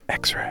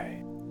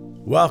X-Ray.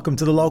 Welcome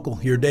to The Local,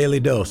 your daily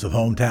dose of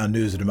hometown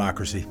news and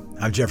democracy.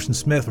 I'm Jefferson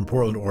Smith from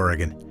Portland,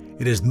 Oregon.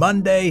 It is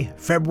Monday,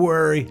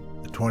 February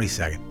the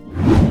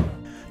 22nd.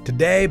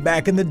 Today,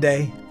 back in the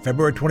day,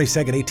 February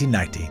 22nd,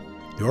 1819,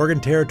 the Oregon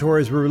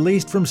territories were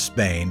released from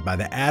Spain by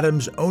the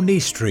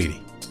Adams-Onís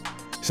Treaty.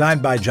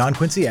 Signed by John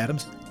Quincy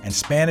Adams and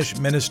Spanish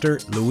minister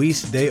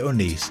Luis de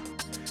Onís,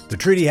 the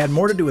treaty had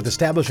more to do with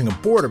establishing a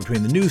border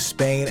between the new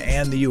Spain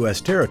and the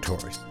U.S.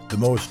 territories. The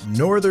most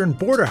northern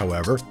border,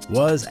 however,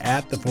 was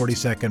at the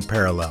 42nd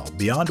parallel,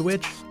 beyond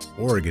which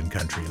Oregon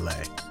country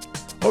lay.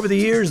 Over the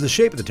years, the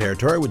shape of the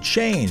territory would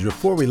change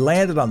before we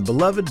landed on the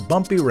beloved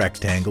bumpy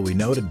rectangle we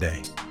know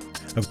today.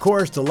 Of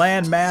course, the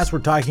land mass we're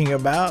talking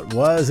about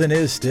was and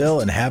is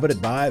still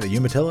inhabited by the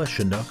Umatilla,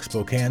 Chinook,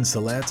 Spokane,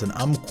 Siletz, and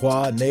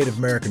Umpqua Native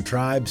American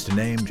tribes, to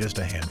name just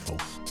a handful.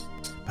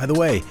 By the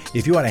way,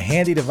 if you want a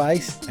handy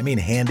device, I mean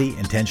handy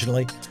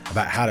intentionally,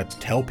 about how to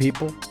tell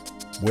people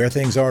where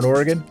things are in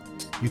Oregon,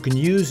 you can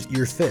use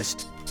your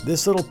fist.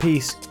 This little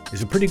piece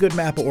is a pretty good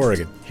map of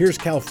Oregon. Here's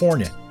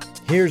California.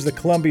 Here's the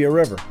Columbia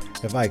River.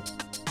 If I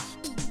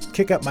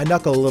kick up my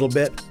knuckle a little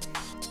bit,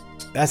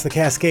 that's the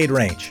Cascade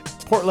Range.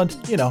 Portland,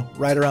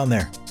 right around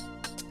there.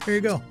 Here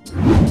you go.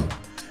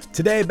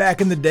 Today,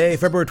 back in the day,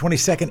 February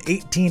 22nd,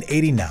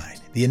 1889,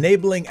 the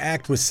Enabling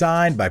Act was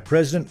signed by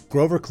President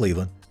Grover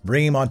Cleveland,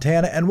 bringing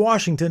Montana and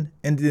Washington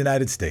into the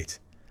United States.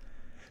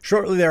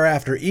 Shortly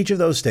thereafter, each of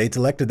those states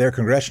elected their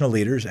congressional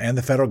leaders, and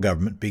the federal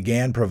government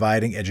began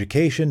providing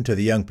education to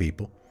the young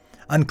people.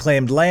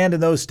 Unclaimed land in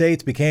those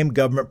states became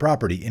government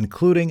property,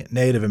 including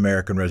Native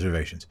American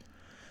reservations.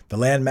 The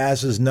land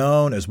masses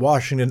known as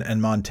Washington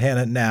and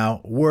Montana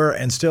now were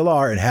and still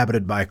are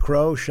inhabited by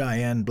Crow,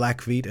 Cheyenne,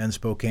 Blackfeet, and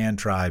Spokane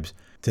tribes,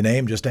 to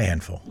name just a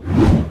handful.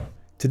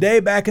 Today,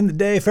 back in the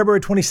day,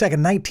 February 22nd,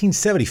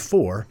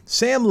 1974,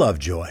 Sam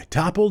Lovejoy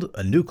toppled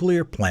a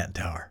nuclear plant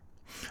tower.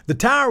 The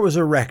tower was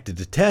erected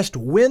to test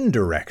wind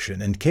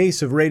direction in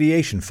case of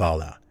radiation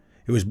fallout.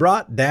 It was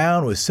brought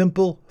down with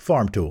simple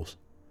farm tools.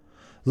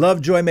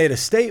 Lovejoy made a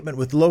statement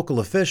with local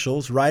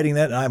officials, writing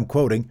that, and I'm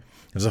quoting,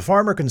 "As a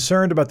farmer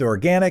concerned about the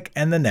organic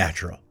and the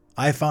natural,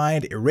 I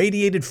find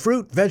irradiated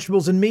fruit,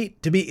 vegetables, and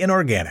meat to be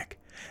inorganic,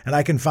 and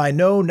I can find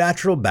no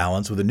natural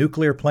balance with a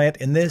nuclear plant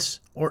in this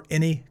or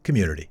any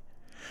community."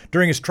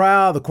 During his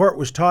trial, the court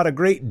was taught a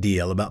great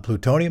deal about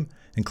plutonium,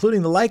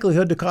 including the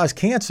likelihood to cause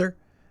cancer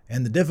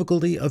and the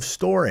difficulty of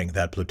storing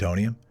that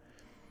plutonium.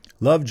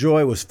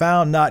 Lovejoy was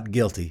found not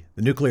guilty.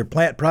 The nuclear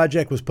plant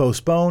project was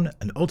postponed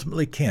and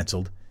ultimately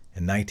canceled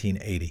in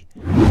 1980.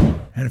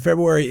 And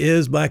February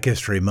is Black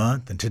History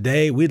Month, and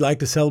today we'd like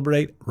to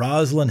celebrate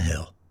Rosalind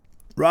Hill.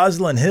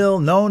 Rosalind Hill,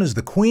 known as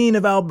the Queen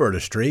of Alberta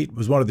Street,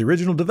 was one of the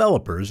original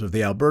developers of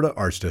the Alberta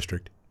Arts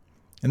District.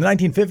 In the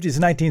 1950s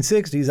and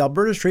 1960s,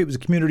 Alberta Street was a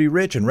community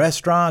rich in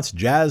restaurants,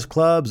 jazz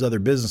clubs, other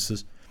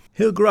businesses.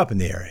 Hill grew up in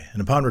the area,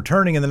 and upon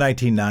returning in the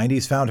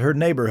 1990s, found her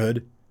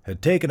neighborhood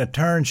had taken a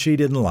turn she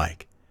didn't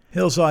like.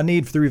 Hill saw a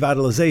need for the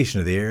revitalization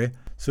of the area,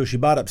 so she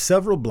bought up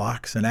several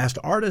blocks and asked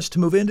artists to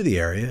move into the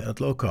area at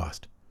low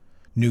cost.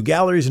 New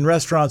galleries and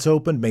restaurants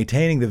opened,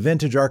 maintaining the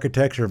vintage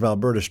architecture of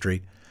Alberta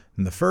Street,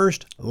 and the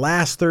first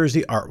Last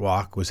Thursday Art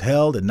Walk was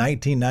held in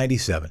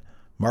 1997,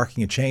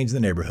 marking a change in the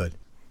neighborhood.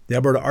 The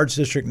Alberta Arts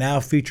District now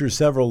features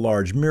several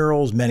large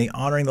murals, many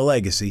honoring the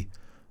legacy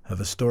of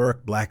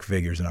historic Black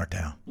figures in our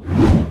town.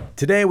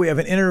 Today we have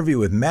an interview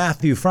with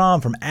Matthew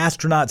Pfromm from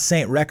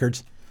AstronautSaint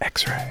Records.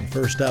 X-Ray.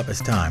 First up, it's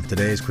time.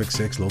 Today's Quick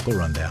 6 Local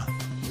Rundown.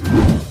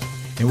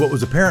 In what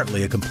was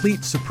apparently a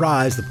complete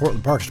surprise to the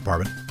Portland Parks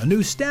Department, a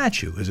new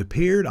statue has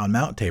appeared on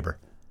Mount Tabor.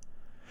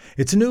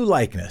 It's a new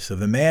likeness of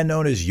the man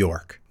known as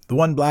York, the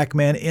one black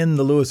man in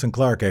the Lewis and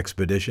Clark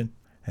expedition.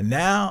 And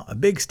now, a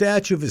big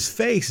statue of his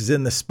face is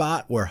in the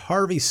spot where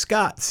Harvey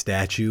Scott's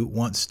statue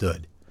once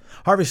stood.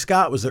 Harvey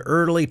Scott was the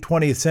early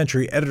 20th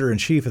century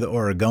editor-in-chief of the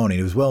Oregonian.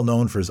 He was well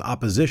known for his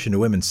opposition to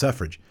women's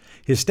suffrage.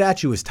 His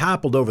statue was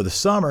toppled over the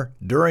summer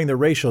during the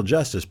racial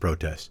justice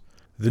protests.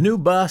 The new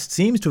bust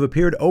seems to have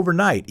appeared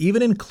overnight,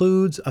 even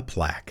includes a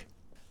plaque.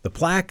 The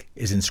plaque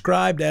is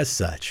inscribed as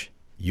such: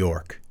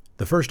 York,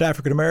 the first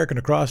African-American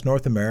to cross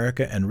North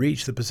America and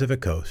reach the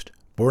Pacific coast.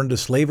 Born into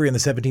slavery in the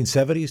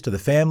 1770s to the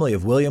family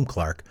of William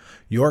Clark,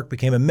 York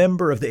became a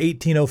member of the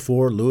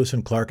 1804 Lewis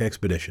and Clark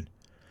expedition.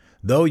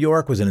 Though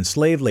York was an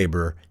enslaved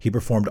laborer, he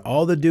performed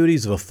all the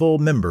duties of a full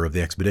member of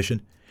the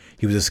expedition.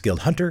 He was a skilled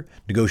hunter,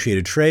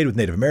 negotiated trade with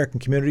Native American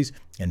communities,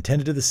 and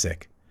tended to the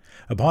sick.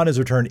 Upon his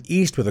return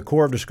east with a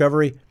Corps of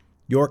Discovery,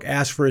 York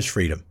asked for his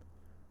freedom.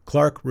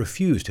 Clark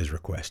refused his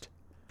request.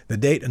 The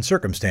date and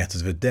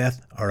circumstances of his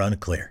death are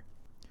unclear.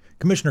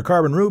 Commissioner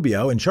Carmen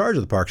Rubio, in charge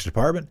of the Parks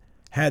Department,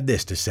 had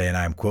this to say, and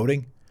I'm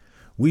quoting,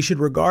 "We should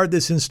regard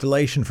this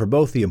installation for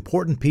both the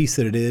important piece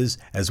that it is,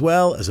 as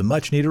well as a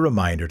much-needed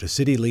reminder to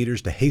city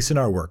leaders to hasten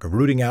our work of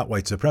rooting out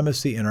white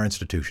supremacy in our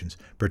institutions,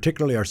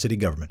 particularly our city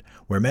government,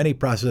 where many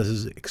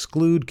processes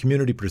exclude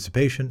community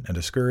participation and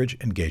discourage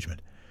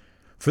engagement."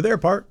 For their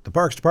part, the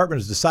Parks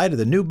Department has decided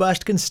the new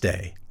bust can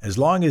stay, as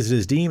long as it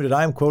is deemed, and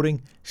I'm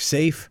quoting,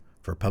 "safe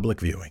for public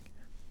viewing."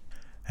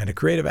 And to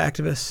creative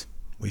activists,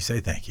 we say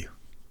thank you.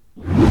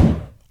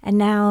 And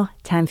now,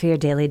 time for your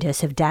daily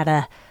dose of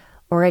data.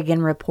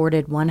 Oregon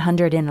reported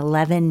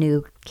 111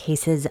 new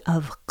cases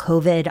of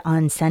COVID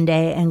on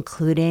Sunday,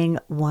 including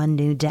one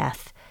new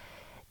death.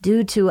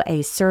 Due to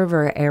a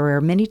server error,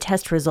 many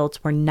test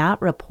results were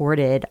not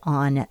reported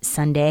on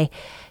Sunday.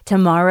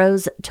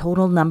 Tomorrow's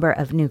total number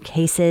of new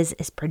cases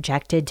is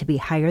projected to be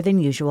higher than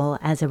usual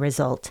as a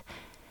result.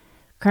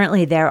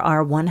 Currently, there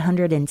are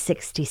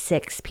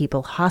 166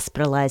 people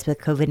hospitalized with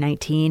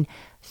COVID-19,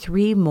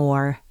 3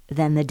 more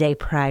than the day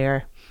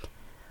prior.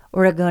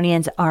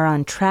 Oregonians are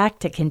on track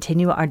to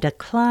continue our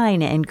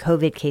decline in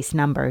COVID case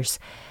numbers.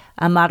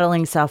 A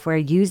modeling software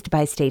used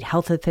by state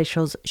health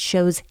officials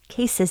shows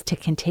cases to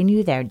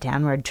continue their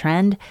downward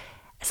trend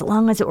as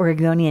long as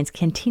Oregonians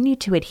continue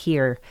to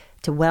adhere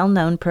to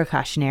well-known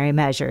precautionary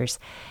measures.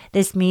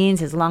 This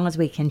means as long as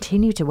we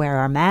continue to wear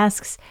our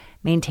masks,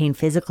 maintain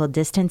physical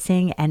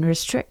distancing, and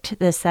restrict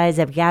the size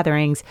of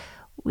gatherings,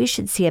 we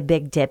should see a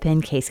big dip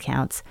in case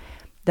counts.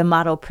 The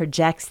model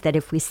projects that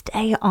if we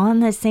stay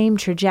on the same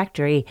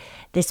trajectory,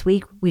 this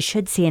week we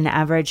should see an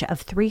average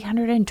of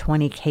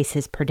 320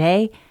 cases per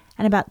day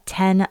and about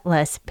 10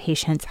 less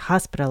patients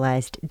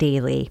hospitalized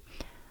daily.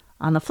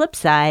 On the flip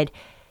side,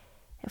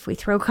 if we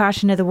throw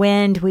caution to the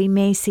wind, we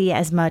may see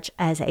as much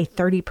as a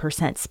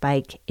 30%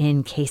 spike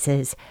in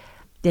cases.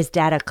 This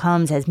data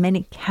comes as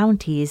many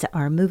counties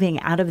are moving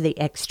out of the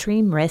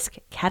extreme risk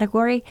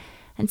category,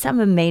 and some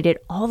have made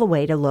it all the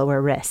way to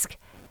lower risk.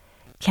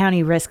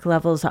 County risk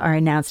levels are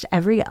announced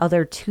every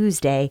other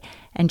Tuesday,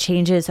 and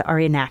changes are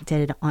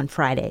enacted on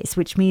Fridays,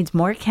 which means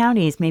more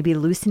counties may be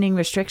loosening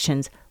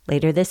restrictions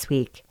later this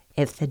week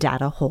if the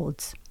data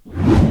holds.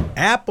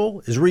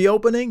 Apple is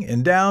reopening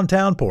in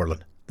downtown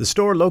Portland. The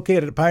store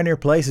located at Pioneer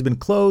Place has been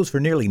closed for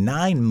nearly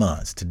 9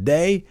 months.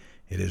 Today,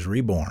 it is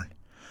reborn.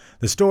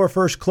 The store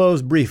first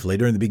closed briefly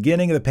during the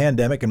beginning of the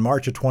pandemic in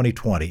March of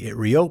 2020. It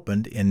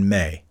reopened in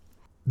May.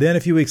 Then,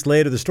 a few weeks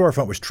later, the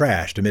storefront was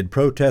trashed amid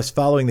protests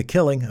following the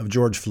killing of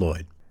George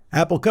Floyd.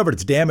 Apple covered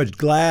its damaged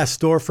glass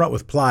storefront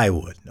with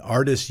plywood.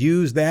 Artists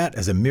used that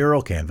as a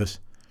mural canvas.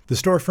 The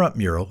storefront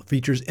mural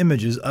features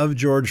images of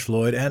George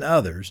Floyd and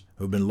others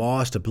who have been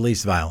lost to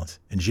police violence.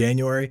 In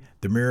January,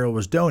 the mural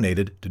was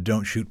donated to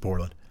Don't Shoot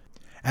Portland.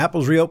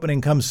 Apple's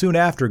reopening comes soon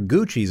after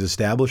Gucci's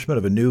establishment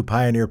of a new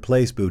Pioneer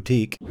Place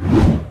boutique.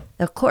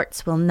 The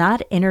courts will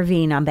not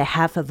intervene on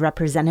behalf of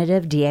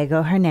Representative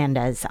Diego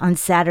Hernandez. On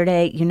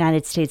Saturday,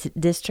 United States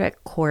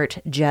District Court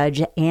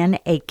Judge Ann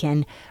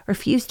Aiken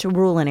refused to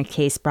rule in a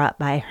case brought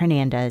by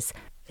Hernandez.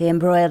 The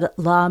embroiled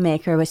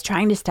lawmaker was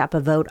trying to stop a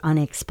vote on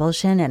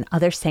expulsion and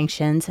other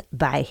sanctions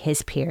by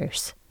his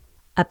peers.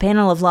 A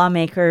panel of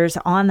lawmakers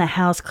on the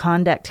House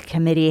Conduct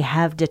Committee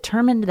have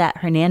determined that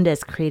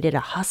Hernandez created a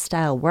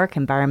hostile work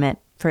environment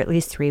for at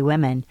least 3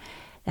 women.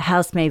 The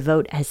House may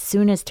vote as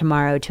soon as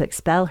tomorrow to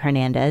expel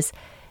Hernandez.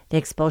 The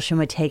expulsion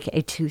would take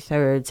a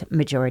 2/3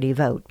 majority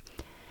vote.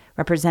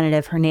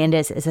 Representative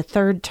Hernandez is a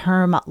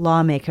third-term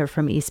lawmaker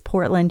from East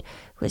Portland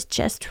who was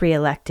just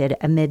reelected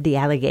amid the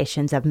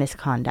allegations of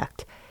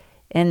misconduct.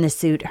 In the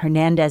suit,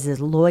 Hernandez's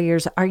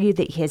lawyers argue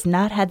that he has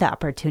not had the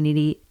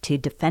opportunity to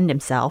defend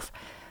himself,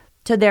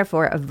 so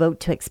therefore a vote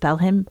to expel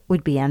him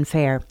would be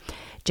unfair.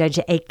 Judge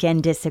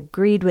Aiken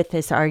disagreed with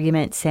this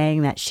argument,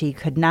 saying that she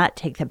could not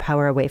take the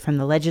power away from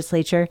the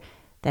legislature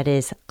that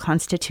is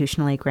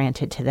constitutionally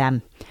granted to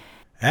them.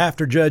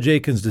 After Judge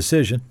Aiken's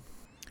decision,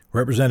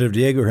 Representative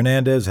Diego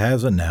Hernandez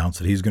has announced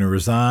that he's going to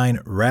resign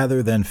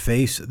rather than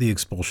face the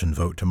expulsion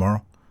vote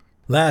tomorrow.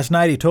 Last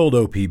night he told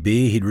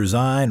OPB he'd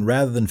resign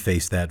rather than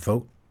face that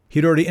vote.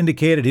 He'd already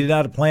indicated he did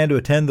not plan to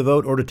attend the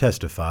vote or to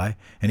testify,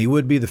 and he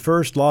would be the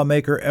first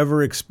lawmaker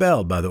ever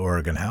expelled by the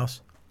Oregon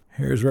House.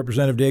 Here's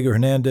Representative Diego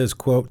Hernandez,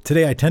 quote,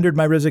 "Today I tendered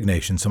my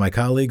resignation so my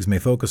colleagues may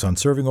focus on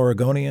serving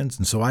Oregonians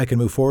and so I can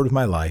move forward with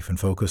my life and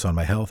focus on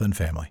my health and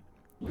family."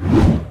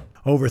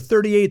 Over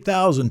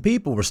 38,000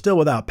 people were still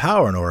without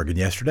power in Oregon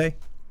yesterday.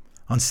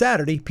 On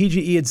Saturday,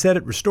 PGE had said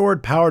it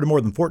restored power to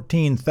more than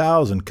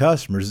 14,000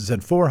 customers. It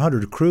said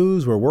 400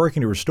 crews were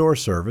working to restore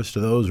service to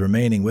those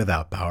remaining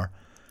without power.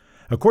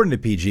 According to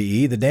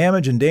PGE, the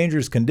damage and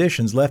dangerous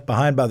conditions left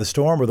behind by the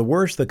storm were the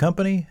worst the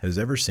company has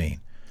ever seen.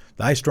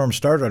 The ice storm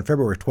started on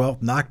February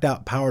 12th, knocked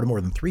out power to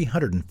more than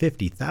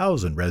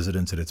 350,000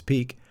 residents at its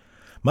peak.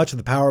 Much of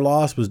the power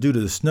loss was due to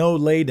the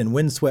snow-laden and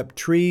windswept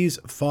trees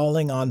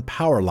falling on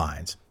power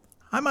lines.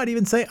 I might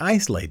even say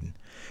ice-laden.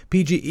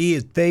 PGE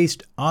has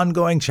faced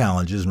ongoing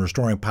challenges in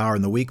restoring power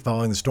in the week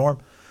following the storm.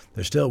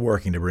 They're still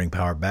working to bring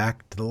power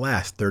back to the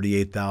last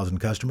 38,000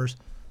 customers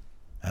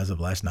as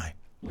of last night.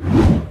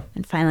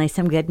 And finally,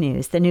 some good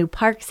news. The new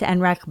Parks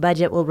and Rec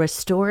budget will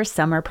restore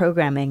summer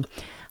programming.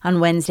 On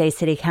Wednesday,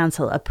 City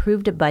Council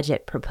approved a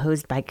budget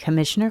proposed by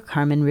Commissioner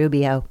Carmen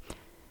Rubio.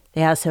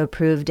 They also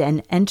approved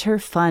an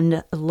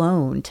inter-fund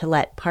loan to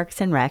let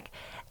Parks and Rec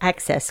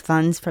access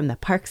funds from the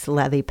Parks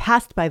Levy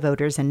passed by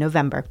voters in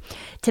November.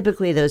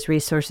 Typically, those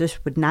resources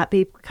would not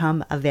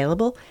become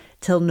available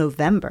till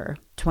November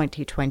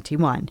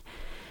 2021.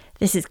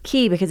 This is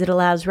key because it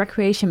allows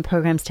recreation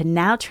programs to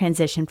now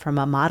transition from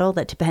a model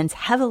that depends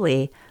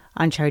heavily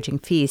on charging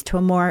fees to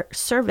a more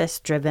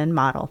service-driven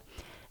model.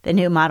 The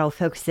new model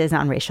focuses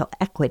on racial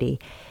equity.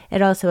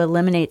 It also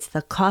eliminates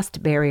the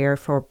cost barrier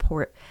for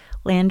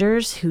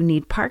Portlanders who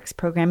need parks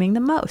programming the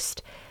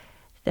most.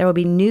 There will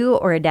be new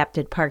or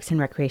adapted parks and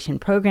recreation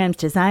programs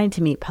designed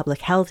to meet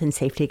public health and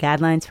safety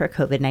guidelines for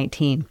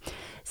COVID-19.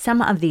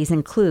 Some of these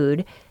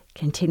include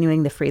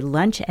continuing the free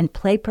lunch and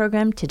play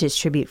program to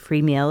distribute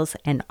free meals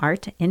and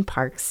art in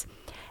parks,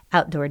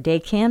 outdoor day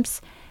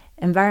camps,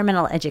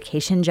 environmental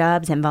education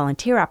jobs and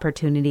volunteer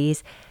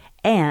opportunities,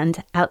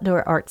 and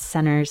outdoor arts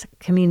centers,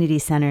 community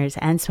centers,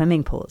 and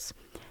swimming pools.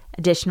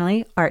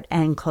 Additionally, art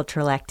and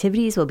cultural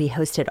activities will be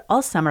hosted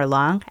all summer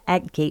long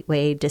at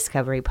Gateway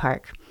Discovery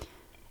Park.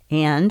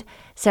 And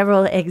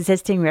several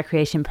existing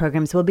recreation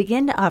programs will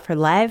begin to offer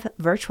live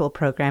virtual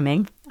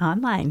programming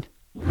online.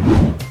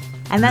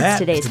 And that's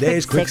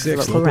today's Quick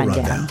Six local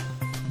rundown.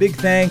 Big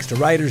thanks to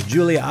writers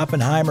Julia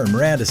Oppenheimer and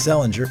Miranda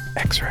Sellinger.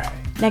 X-Ray.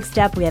 Next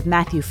up, we have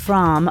Matthew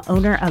Pfromm,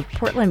 owner of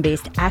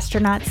Portland-based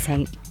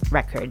AstronautSaint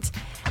Records.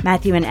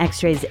 Matthew and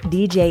X-Ray's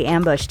DJ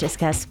Ambush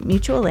discuss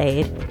mutual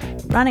aid,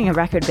 running a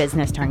record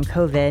business during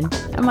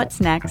COVID, and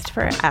what's next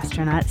for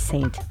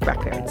AstronautSaint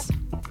Records.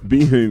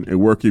 Being a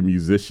working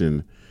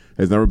musician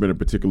has never been a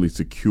particularly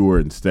secure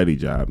and steady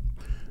job.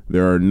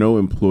 There are no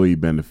employee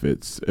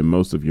benefits, and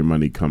most of your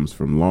money comes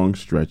from long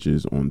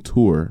stretches on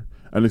tour,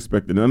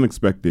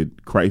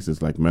 unexpected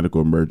crises like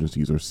medical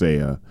emergencies or, say,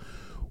 a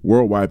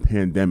worldwide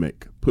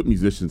pandemic put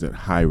musicians at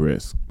high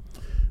risk.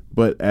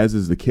 But as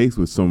is the case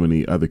with so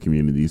many other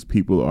communities,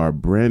 people are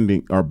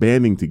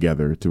banding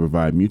together to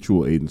provide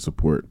mutual aid and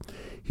support.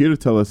 Here to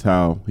tell us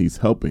how he's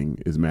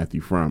helping is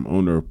Matthew Pfromm,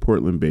 owner of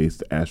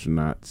Portland-based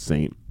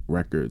AstronautSaint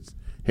Records.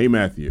 Hey,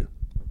 Matthew.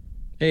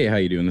 Hey, how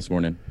you doing this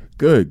morning?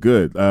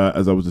 Good.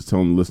 As I was just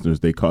telling the listeners,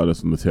 they caught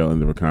us on the tail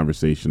end of a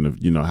conversation of,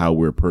 how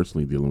we're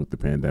personally dealing with the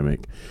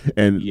pandemic.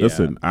 And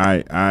Listen,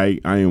 I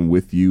am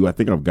with you. I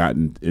think I've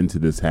gotten into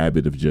this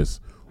habit of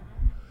just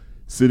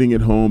sitting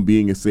at home,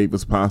 being as safe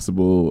as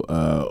possible,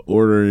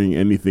 ordering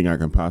anything I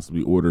can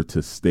possibly order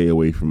to stay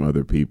away from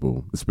other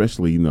people,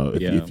 especially,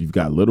 if you've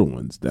got little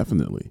ones,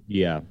 definitely.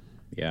 Yeah.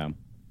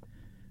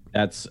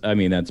 That's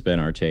been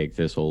our take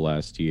this whole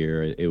last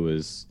year. It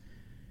was...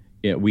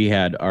 Yeah, we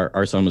had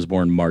our son was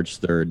born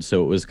March 3rd.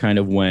 So it was kind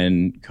of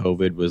when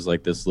COVID was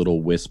like this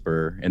little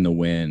whisper in the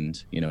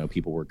wind.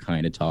 People were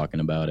kind of talking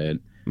about it.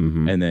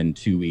 Mm-hmm. And then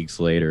 2 weeks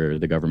later,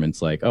 the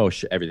government's like, oh,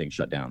 everything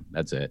shut down.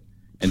 That's it.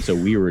 And so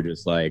we were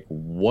just like,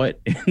 what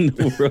in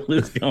the world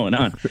is going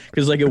on?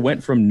 Because it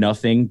went from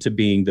nothing to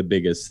being the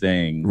biggest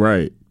thing.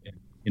 Right.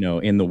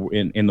 In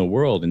the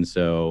world. And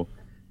so,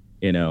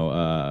 it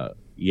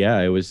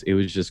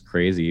was just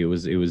crazy. It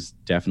was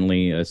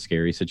definitely a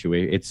scary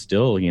situation. It's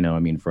still,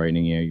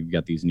 frightening. You've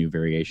got these new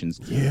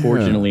variations. Yeah.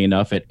 Fortunately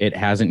enough, it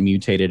hasn't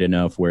mutated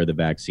enough where the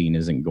vaccine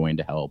isn't going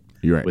to help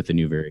with the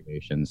new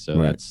variations.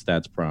 So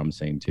that's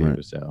promising too.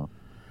 Right. So,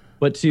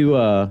 but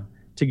to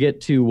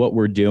get to what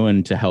we're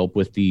doing to help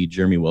with the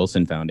Jeremy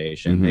Wilson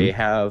Foundation,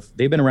 mm-hmm.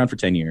 they've been around for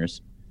 10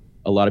 years.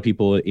 A lot of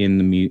people in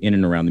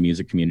and around the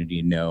music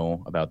community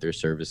know about their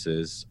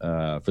services.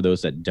 For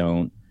those that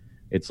don't,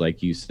 it's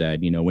like you said,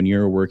 when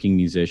you're a working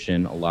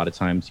musician, a lot of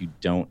times you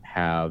don't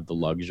have the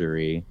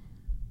luxury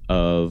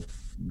of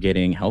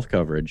getting health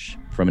coverage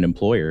from an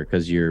employer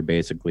because you're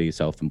basically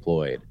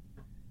self-employed.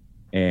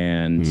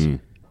 And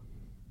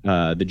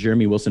the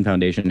Jeremy Wilson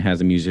Foundation has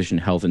a musician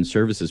health and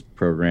services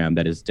program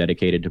that is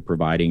dedicated to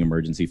providing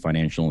emergency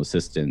financial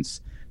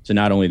assistance to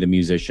not only the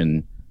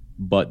musician,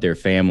 but their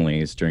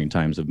families during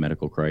times of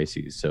medical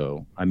crises.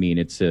 So,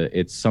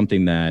 it's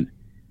something that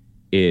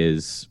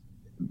is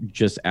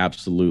just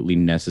absolutely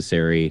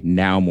necessary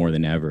now more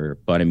than ever.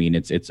 But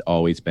it's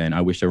always been.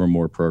 I wish there were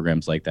more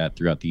programs like that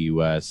throughout the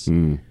U.S.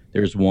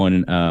 There's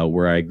one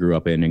where I grew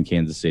up in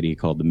Kansas City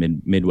called the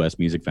Midwest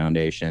Music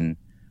Foundation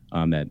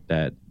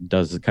that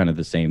does kind of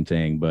the same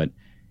thing. But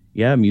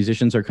yeah,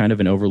 musicians are kind of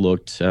an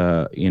overlooked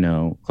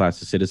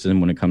class of citizen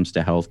when it comes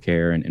to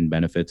healthcare and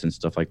benefits and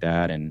stuff like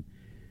that. And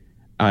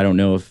I don't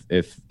know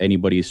if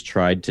anybody's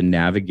tried to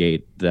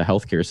navigate the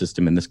healthcare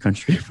system in this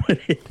country, but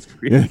it's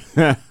pretty,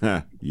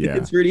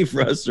 it's pretty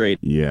frustrating.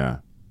 Yeah.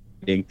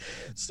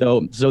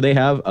 So they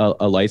have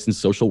a licensed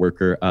social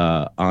worker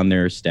on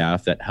their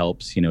staff that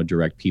helps,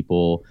 direct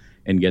people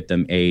and get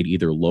them aid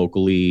either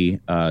locally,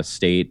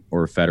 state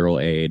or federal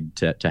aid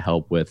to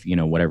help with,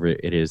 whatever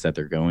it is that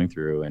they're going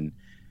through.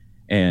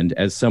 And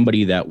as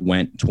somebody that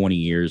went 20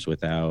 years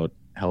without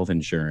health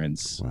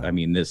insurance, wow.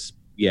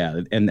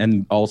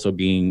 And also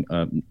being,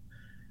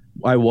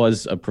 I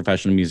was a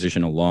professional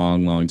musician a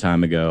long, long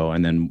time ago,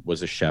 and then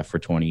was a chef for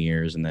 20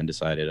 years, and then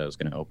decided I was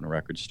going to open a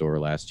record store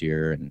last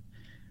year.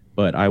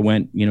 But I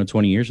went,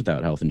 20 years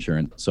without health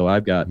insurance. So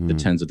I've got the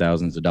tens of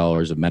thousands of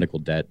dollars of medical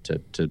debt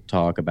to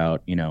talk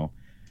about,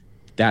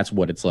 that's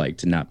what it's like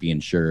to not be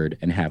insured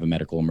and have a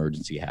medical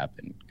emergency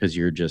happen, because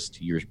you're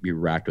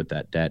racked with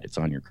that debt. It's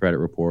on your credit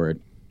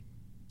report,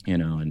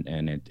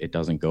 and it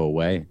doesn't go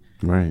away.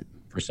 Right.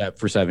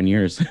 For 7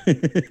 years.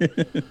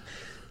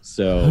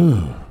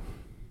 So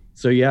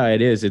So yeah,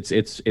 it is.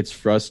 It's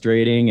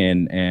frustrating,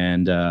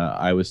 and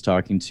I was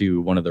talking to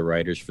one of the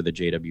writers for the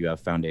JWF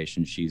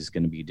Foundation. She's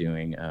going to be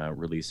doing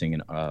releasing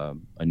a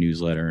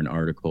newsletter, an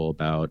article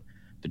about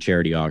the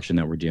charity auction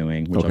that we're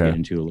doing, which I'll get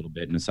into a little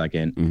bit in a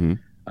second.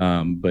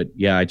 Mm-hmm. But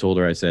yeah, I told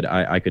her, I said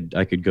I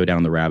could go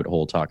down the rabbit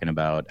hole talking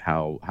about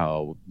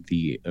how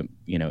the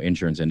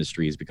insurance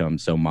industry has become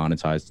so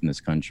monetized in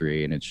this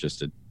country, and it's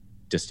just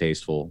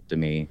distasteful to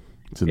me.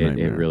 It's a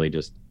nightmare. It really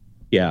just,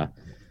 yeah.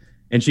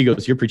 And she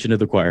goes, "You're preaching to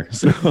the choir."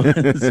 So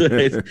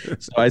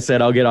I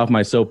said, "I'll get off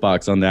my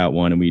soapbox on that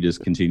one," and we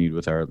just continued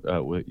with our,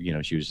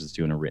 she was just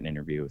doing a written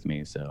interview with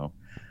me. So,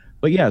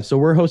 but yeah, so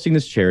we're hosting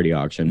this charity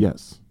auction.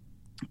 Yes.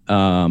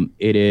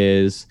 It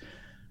is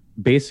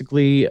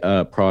basically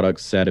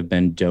products that have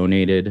been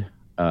donated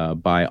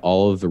by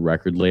all of the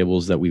record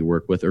labels that we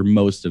work with, or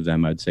most of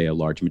them. I'd say a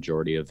large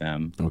majority of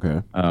them.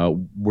 Okay.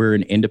 We're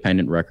an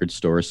independent record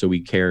store, so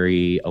we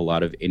carry a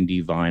lot of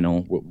indie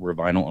vinyl. We're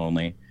vinyl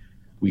only.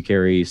 We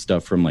carry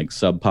stuff from like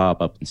Sub Pop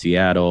up in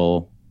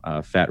Seattle,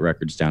 Fat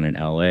Records down in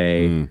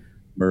LA,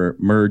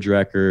 Merge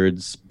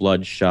Records,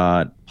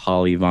 Bloodshot,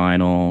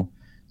 Polyvinyl,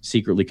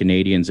 Secretly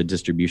Canadian's a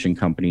distribution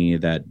company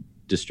that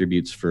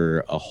distributes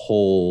for a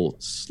whole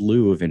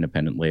slew of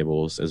independent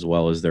labels as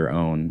well as their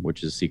own,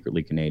 which is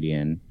Secretly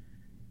Canadian.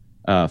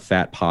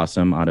 Fat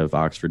Possum out of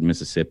Oxford,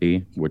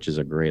 Mississippi, which is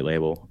a great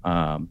label.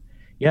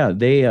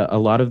 They a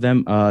lot of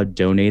them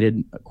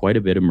donated quite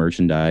a bit of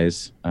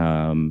merchandise.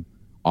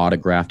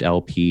 Autographed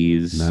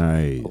LPs.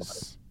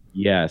 Nice.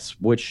 Yes,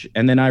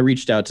 and then I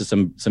reached out to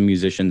some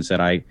musicians that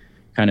I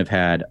kind of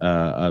had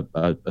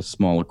a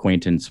small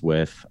acquaintance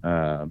with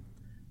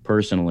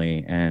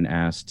personally, and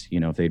asked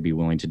if they'd be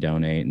willing to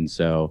donate. And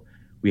so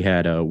we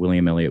had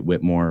William Elliott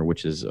Whitmore,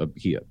 which is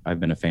I've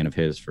been a fan of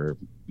his for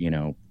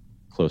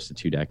close to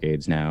 2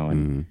 decades now,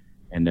 and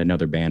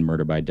another band,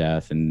 Murder by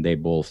Death, and they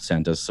both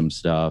sent us some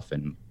stuff,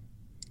 and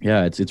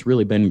yeah, it's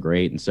really been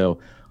great. And so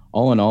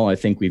all in all, I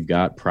think we've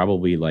got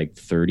probably like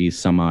 30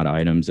 some odd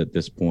items at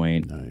this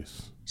point.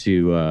 Nice.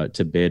 To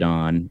bid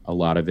on. A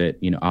lot of it,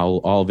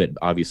 all of it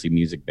obviously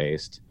music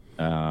based.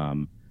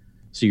 So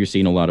you're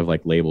seeing a lot of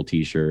like label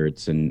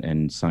T-shirts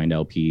and signed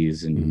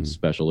LPs and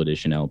special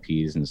edition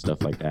LPs and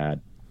stuff like that.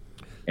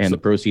 And the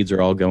proceeds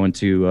are all going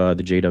to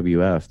the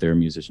JWF, their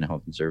Musician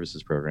Health and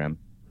Services program.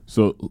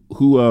 So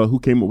who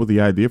came up with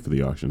the idea for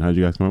the auction? How did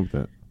you guys come up with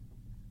that?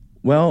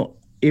 Well,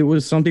 it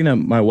was something that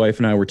my wife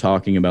and I were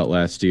talking about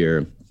last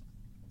year.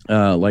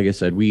 Like I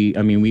said,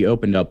 we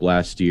opened up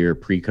last year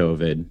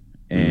pre-COVID,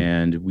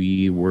 and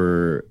we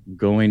were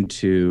going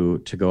to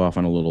go off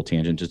on a little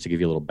tangent just to give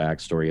you a little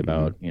backstory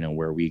about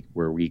where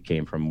we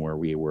came from, where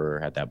we were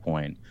at that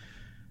point.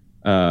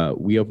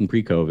 We opened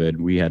pre-COVID.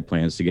 We had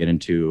plans to get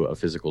into a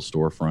physical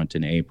storefront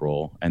in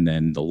April, and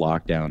then the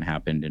lockdown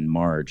happened in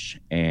March,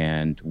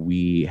 and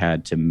we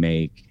had to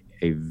make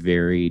a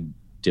very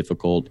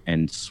difficult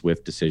and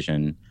swift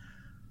decision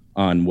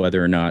on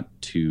whether or not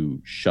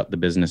to shut the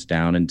business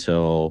down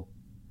until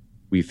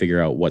we figure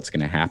out what's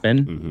going to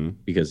happen,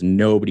 because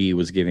nobody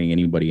was giving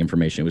anybody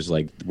information. It was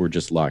like, we're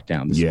just locked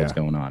down. This is what's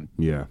going on.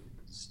 Yeah.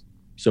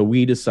 So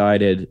we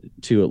decided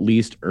to at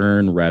least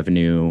earn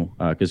revenue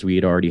because we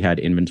had already had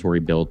inventory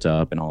built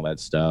up and all that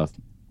stuff.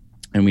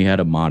 And we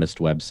had a modest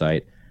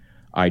website.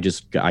 I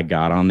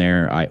got on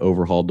there. I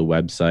overhauled the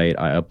website.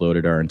 I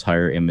uploaded our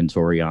entire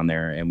inventory on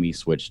there, and we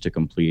switched to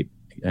complete,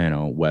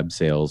 web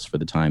sales for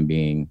the time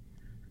being.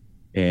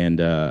 And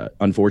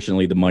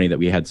unfortunately, the money that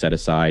we had set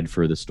aside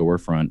for the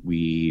storefront,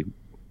 we,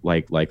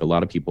 like a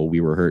lot of people,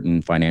 we were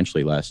hurting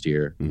financially last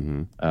year,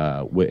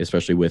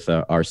 especially with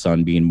our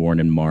son being born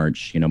in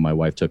March. My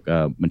wife took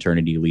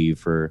maternity leave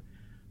for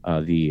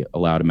the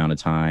allowed amount of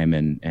time,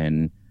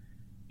 and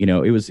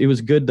it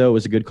was good, though. It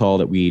was a good call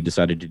that we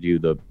decided to do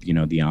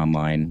the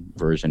online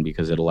version,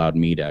 because it allowed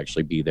me to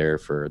actually be there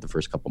for the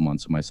first couple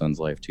months of my son's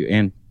life too,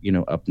 and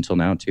up until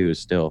now too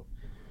still.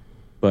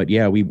 But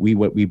yeah, we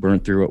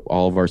burned through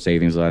all of our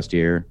savings last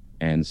year,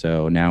 and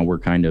so now we're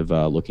kind of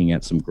looking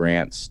at some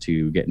grants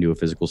to get into a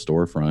physical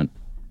storefront.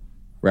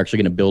 We're actually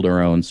going to build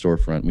our own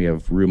storefront. We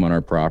have room on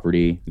our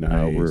property.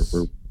 Nice.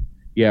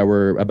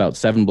 We're about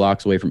 7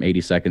 blocks away from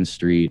 82nd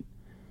Street,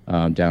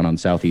 down on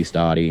Southeast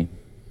Audie,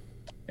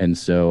 and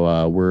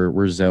so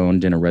we're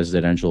zoned in a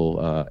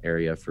residential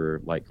area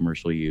for light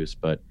commercial use.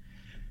 But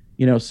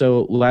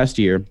so last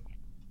year,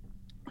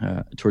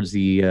 towards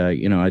the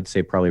I'd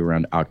say probably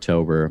around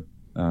October.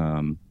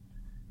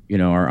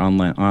 Our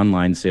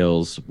online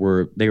sales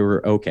were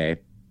okay,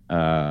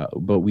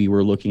 but we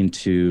were looking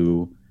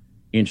to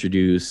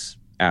introduce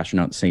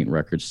AstronautSaint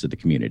Records to the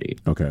community.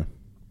 Okay.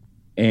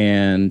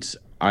 And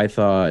I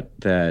thought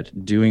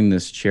that doing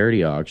this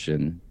charity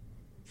auction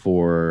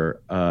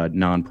for a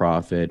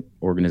nonprofit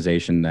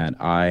organization that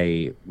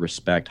I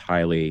respect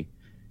highly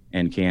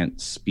and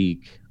can't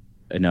speak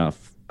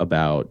enough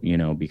about,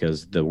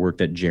 because the work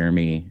that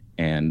Jeremy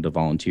and the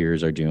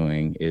volunteers are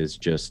doing is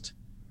just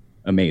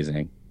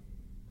amazing.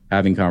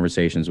 Having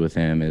conversations with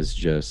him is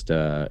just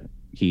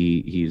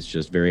he's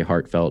just very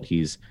heartfelt.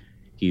 He's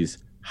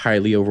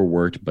highly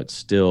overworked, but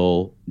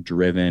still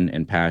driven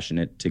and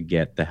passionate to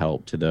get the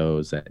help to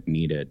those that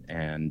need it.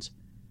 And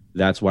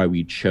that's why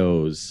we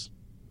chose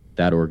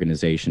that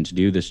organization to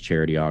do this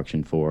charity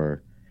auction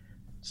for.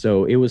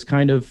 So it was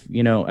kind of,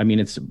 I mean,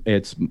 it's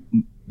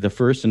the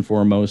first and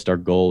foremost, our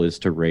goal is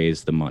to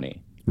raise the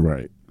money.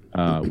 Right.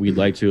 We'd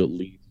like to at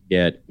least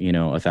get,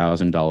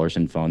 $1,000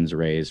 in funds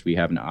raised. We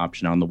have an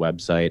option on the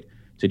website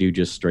to do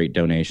just straight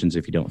donations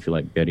if you don't feel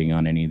like bidding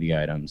on any of the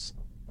items.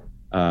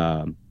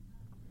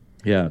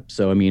 Yeah.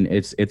 So, I mean,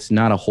 it's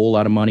not a whole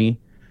lot of money,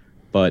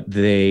 but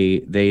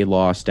they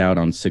lost out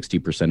on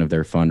 60% of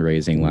their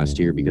fundraising last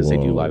year because they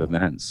do live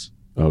events.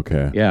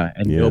 Okay. Yeah.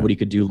 And nobody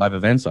could do live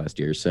events last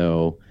year.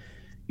 So,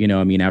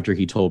 I mean, after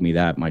he told me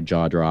that, my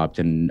jaw dropped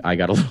and I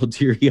got a little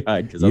teary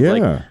eyed because I was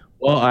like,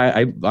 well,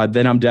 I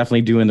then I'm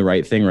definitely doing the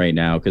right thing right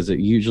now. Cause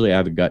usually I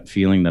have a gut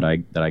feeling that I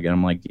get,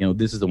 I'm like,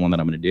 this is the one that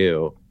I'm going to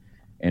do.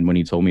 And when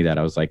he told me that,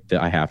 I was like,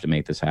 I have to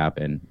make this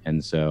happen.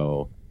 And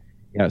so,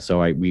 yeah, so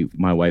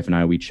my wife and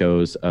I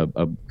chose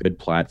a good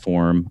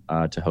platform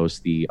to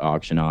host the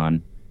auction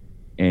on,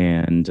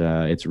 and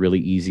it's really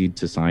easy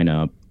to sign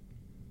up.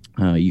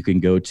 You can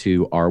go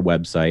to our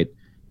website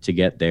to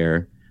get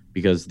there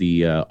because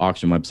the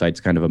auction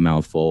website's kind of a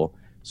mouthful.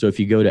 So if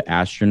you go to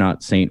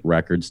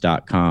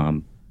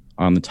AstronautSaintRecords.com,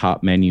 on the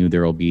top menu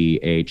there will be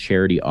a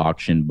charity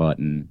auction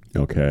button.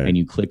 Okay, and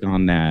you click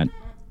on that,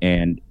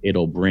 and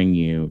it'll bring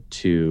you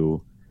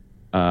to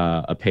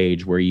a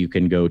page where you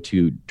can go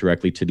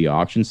directly to the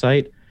auction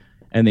site.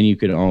 And then you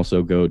can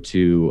also go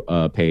to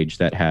a page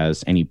that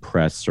has any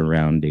press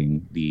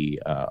surrounding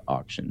the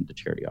auction, the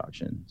charity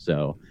auction.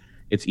 So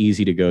it's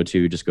easy to go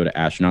to. Just go to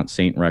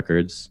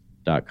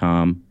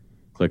AstronautSaintRecords.com,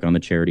 click on the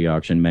charity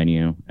auction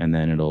menu, and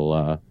then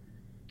it'll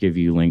give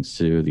you links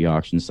to the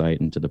auction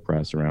site and to the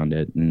press around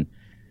it. And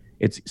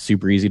it's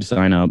super easy to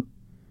sign up.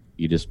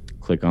 You just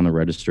click on the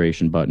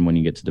registration button when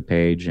you get to the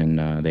page, and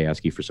they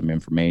ask you for some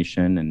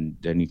information, and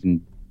then you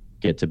can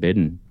get to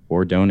bidding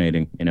or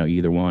donating,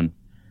 either one.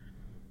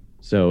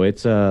 So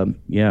it's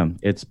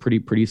it's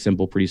pretty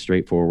simple, pretty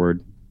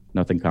straightforward,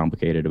 nothing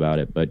complicated about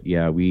it. But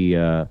yeah,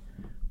 we're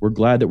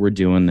glad that we're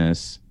doing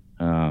this.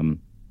 The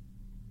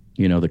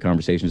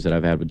conversations that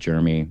I've had with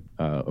Jeremy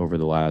over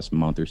the last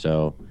month or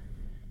so,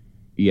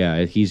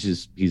 yeah,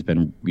 he's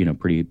been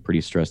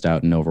pretty stressed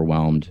out and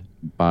overwhelmed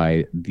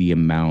by the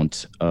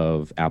amount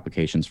of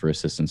applications for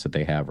assistance that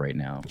they have right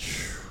now.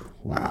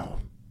 Wow.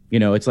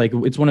 It's like,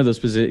 it's one of those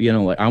positions,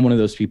 like I'm one of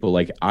those people,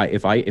 like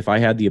if I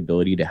had the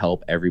ability to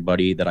help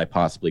everybody that I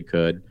possibly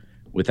could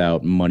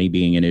without money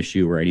being an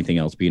issue or anything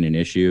else being an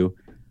issue,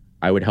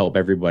 I would help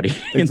everybody.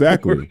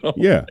 Exactly.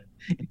 Yeah.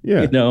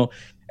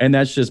 And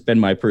that's just been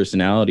my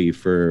personality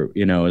for,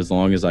 as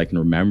long as I can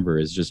remember,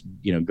 is just,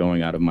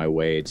 going out of my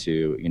way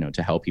to,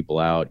 to help people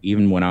out.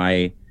 Even when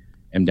I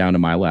am down to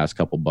my last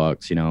couple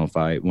bucks,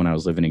 when I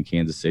was living in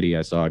Kansas City,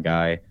 I saw a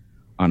guy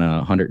on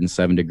a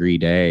 107-degree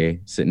day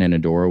sitting in a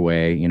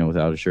doorway,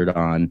 without a shirt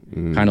on,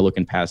 kind of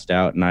looking passed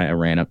out. And I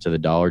ran up to the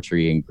Dollar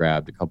Tree and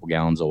grabbed a couple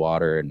gallons of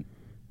water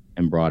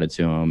and brought it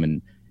to him.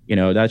 And,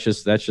 that's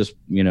just,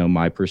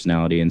 my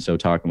personality. And so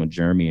talking with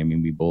Jeremy, I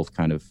mean, we both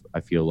kind of,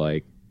 I feel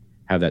like,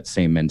 have that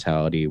same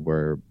mentality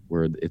where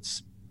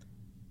it's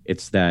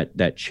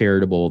that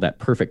charitable, that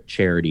perfect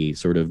charity,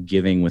 sort of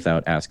giving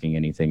without asking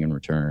anything in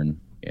return,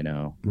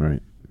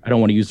 Right. I don't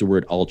want to use the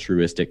word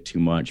altruistic too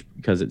much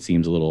because it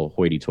seems a little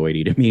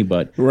hoity-toity to me,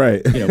 but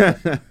right.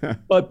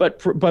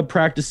 but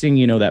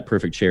practicing, that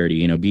perfect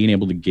charity, being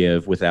able to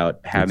give without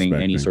having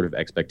any sort of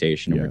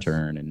expectation in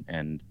return,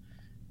 and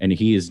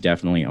he is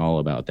definitely all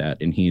about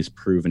that, and he's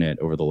proven it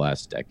over the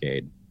last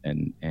decade,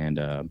 and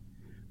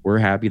we're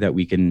happy that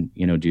we can,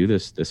 do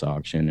this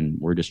auction,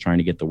 and we're just trying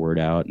to get the word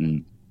out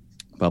and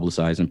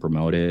publicize and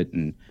promote it,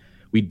 and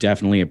we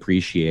definitely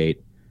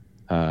appreciate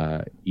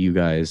you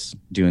guys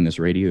doing this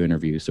radio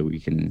interview so we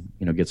can,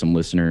 get some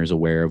listeners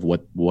aware of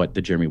what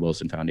the Jeremy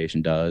Wilson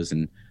Foundation does,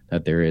 and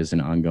that there is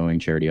an ongoing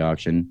charity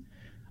auction.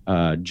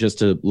 Just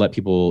to let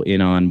people in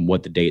on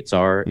what the dates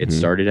are, it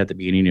started at the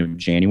beginning of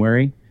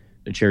January.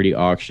 The charity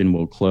auction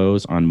will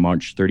close on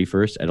March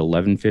 31st at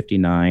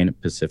 11:59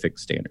 Pacific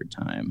Standard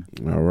Time.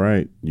 All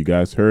right. You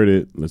guys heard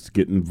it. Let's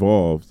get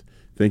involved.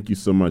 Thank you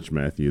so much,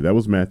 Matthew. That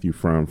was Matthew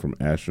Pfromm from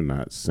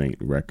AstronautSaint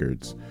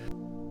Records.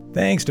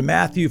 Thanks to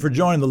Matthew for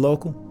joining the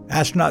local.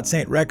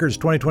 AstronautSaint Records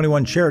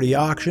 2021 charity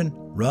auction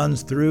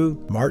runs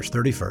through March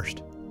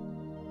 31st.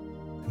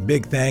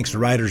 Big thanks to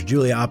writers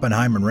Julia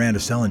Oppenheimer and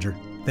Randa Sellinger.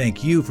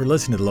 Thank you for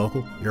listening to the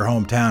local, your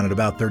hometown in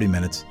about 30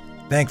 minutes.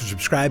 Thanks for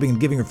subscribing and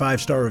giving your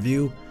 5-star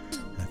review.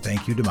 And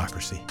thank you,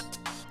 Democracy.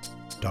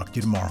 Talk to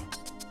you tomorrow.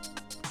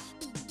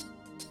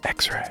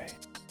 X-Ray.